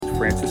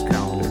Francis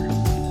Callender.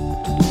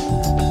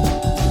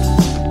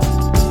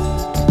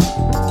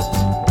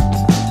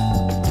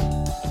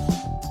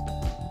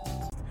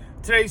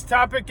 Today's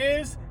topic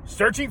is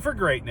searching for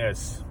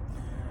greatness.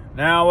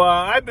 Now,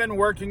 I've been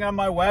working on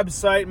my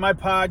website, my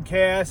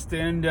podcast,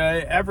 and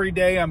every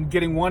day I'm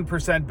getting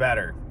 1%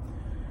 better.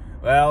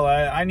 Well,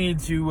 I need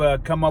to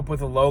come up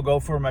with a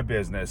logo for my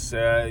business,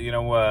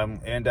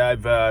 and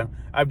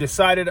I've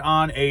decided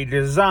on a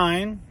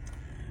design,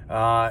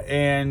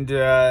 and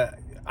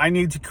I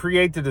need to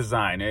create the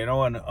design.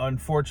 And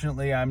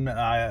unfortunately,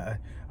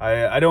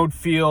 I don't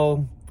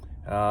feel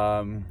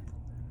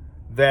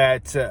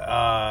that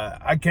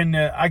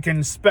I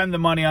can spend the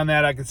money on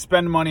that. I can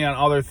spend money on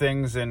other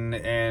things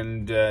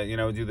and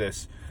do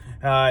this.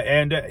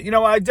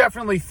 I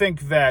definitely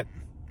think that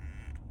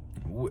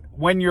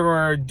when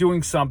you're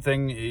doing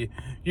something, you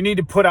need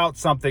to put out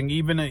something,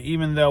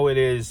 even though it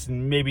is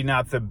maybe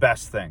not the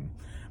best thing.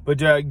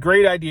 But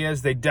great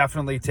ideas, they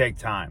definitely take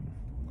time.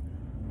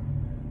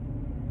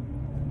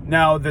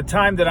 Now, the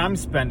time that I'm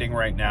spending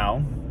right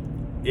now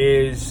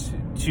is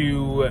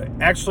to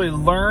actually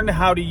learn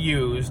how to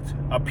use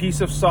a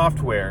piece of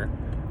software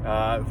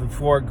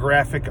for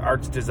graphic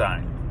arts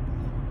design.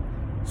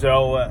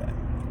 So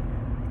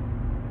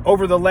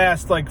over the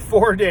last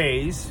 4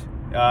 days,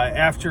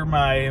 after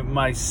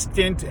my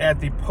stint at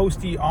the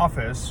postie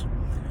office,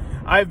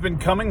 I've been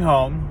coming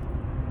home,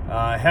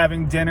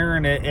 having dinner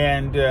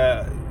and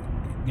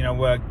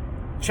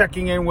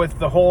checking in with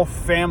the whole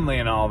family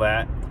and all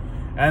that,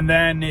 and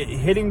then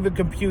hitting the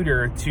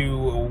computer to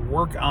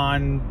work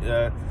on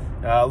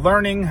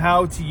learning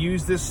how to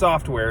use this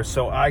software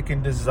so I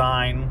can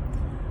design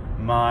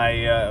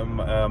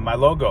my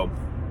logo.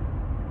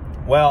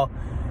 Well,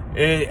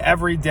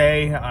 every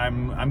day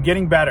I'm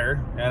getting better,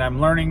 and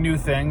I'm learning new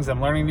things. I'm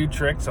learning new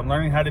tricks. I'm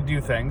learning how to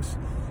do things,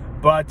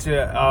 but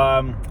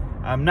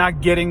I'm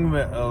not getting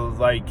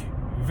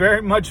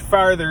very much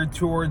farther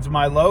towards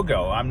my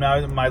logo.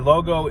 My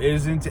logo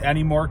isn't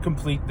any more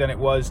complete than it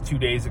was 2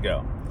 days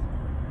ago,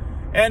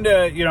 and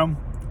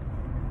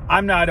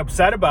I'm not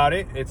upset about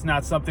it. It's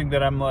not something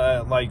that I'm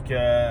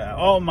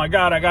oh my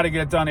God, I got to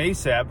get it done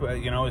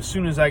ASAP. As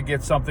soon as I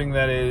get something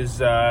that is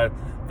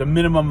the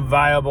minimum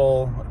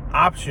viable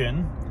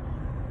option,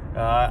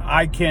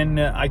 I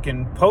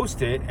can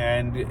post it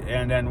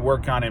and then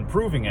work on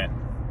improving it.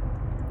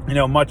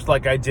 Much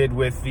like I did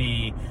with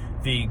the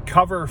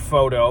cover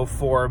photo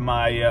for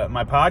my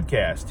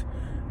podcast.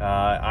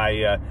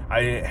 I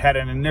had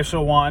an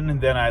initial one,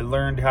 then I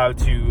learned how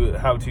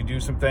to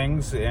do some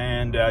things,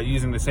 and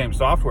using the same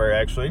software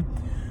actually.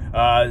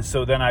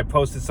 So then I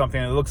posted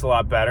something that looks a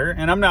lot better,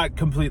 and I'm not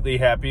completely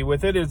happy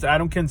with it. I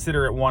don't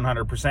consider it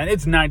 100%.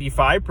 It's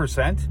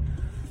 95%.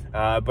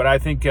 But I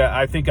think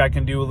I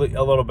can do a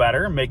little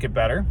better, make it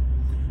better.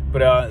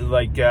 But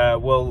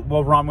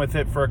we'll run with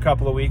it for a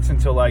couple of weeks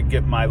until I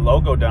get my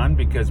logo done,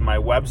 because my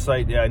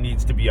website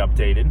needs to be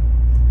updated.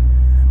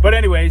 But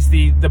anyways,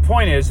 the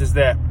point is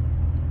that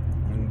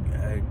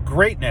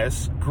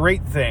greatness,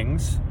 great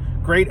things,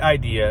 great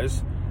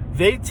ideas,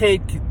 they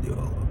take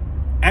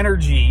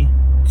energy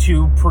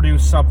to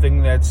produce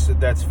something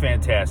that's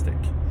fantastic.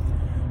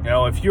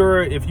 If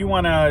you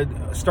want to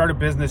start a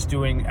business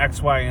doing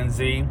X, Y, and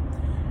Z,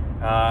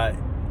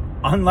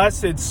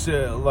 unless it's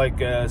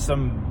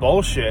some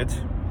bullshit,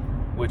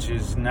 which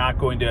is not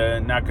going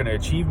to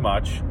achieve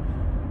much,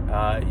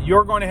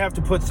 you're going to have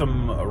to put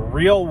some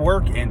real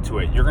work into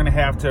it. You're going to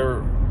have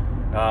to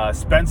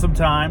spend some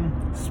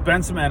time,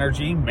 spend some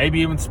energy, maybe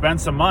even spend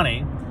some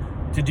money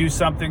to do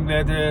something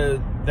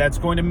that's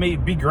going to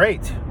be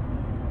great.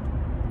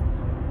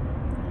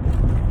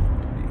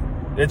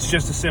 It's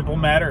just a simple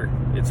matter.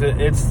 It's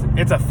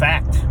a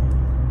fact.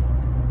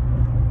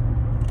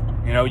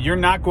 You're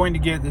not going to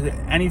get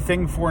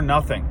anything for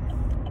nothing.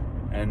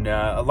 And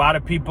a lot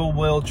of people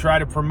will try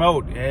to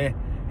promote, hey,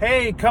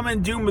 come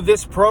and do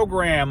this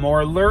program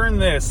or learn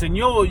this and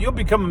you'll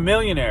become a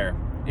millionaire.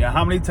 Yeah,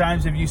 how many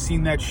times have you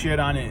seen that shit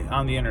on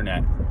the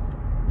internet?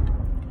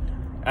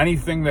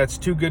 Anything that's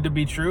too good to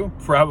be true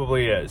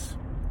probably is.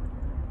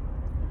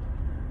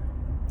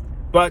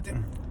 But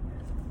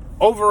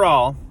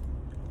overall,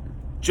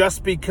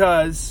 just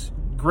because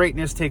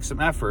greatness takes some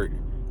effort,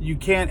 you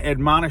can't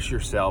admonish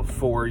yourself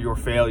for your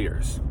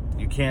failures.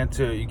 You can't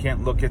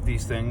look at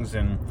these things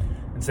and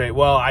say,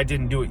 well, I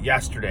didn't do it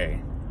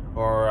yesterday,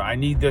 or I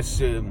need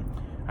this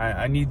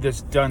I need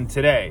this done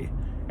today.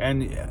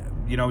 And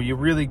you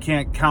really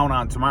can't count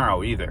on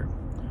tomorrow either.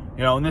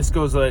 And this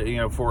goes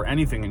for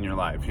anything in your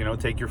life.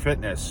 Take your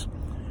fitness.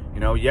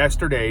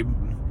 Yesterday,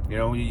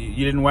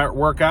 you didn't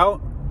work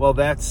out. Well,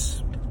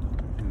 that's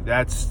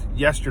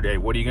yesterday.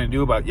 What are you going to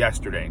do about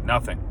yesterday?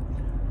 Nothing.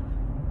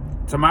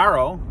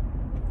 Tomorrow,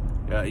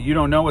 you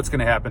don't know what's going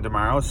to happen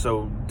tomorrow,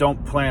 so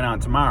don't plan on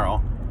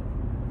tomorrow.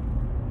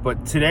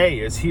 But today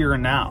is here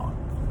and now.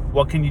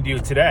 What can you do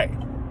today?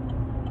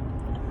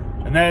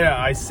 And then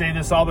I say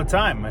this all the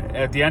time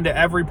at the end of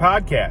every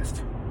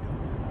podcast.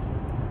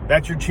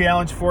 That's your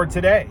challenge for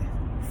today.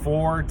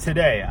 For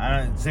today.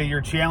 I don't say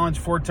your challenge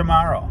for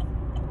tomorrow.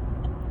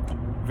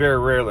 Very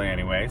rarely,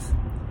 anyways.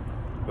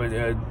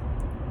 But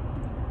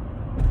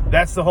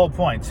that's the whole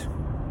point.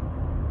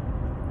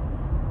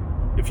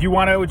 If you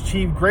want to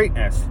achieve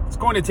greatness, it's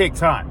going to take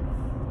time.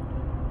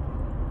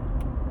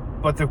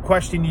 But the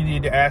question you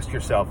need to ask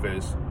yourself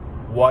is,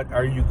 what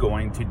are you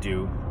going to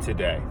do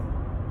today?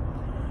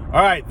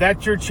 All right,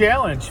 that's your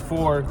challenge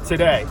for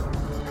today.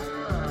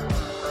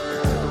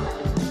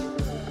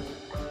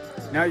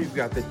 Now you've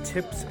got the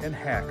tips and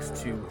hacks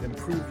to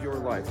improve your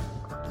life.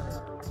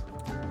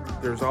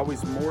 There's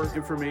always more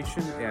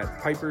information at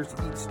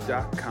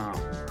piperseats.com.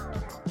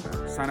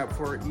 Sign up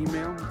for our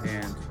email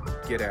and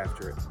get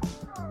after it.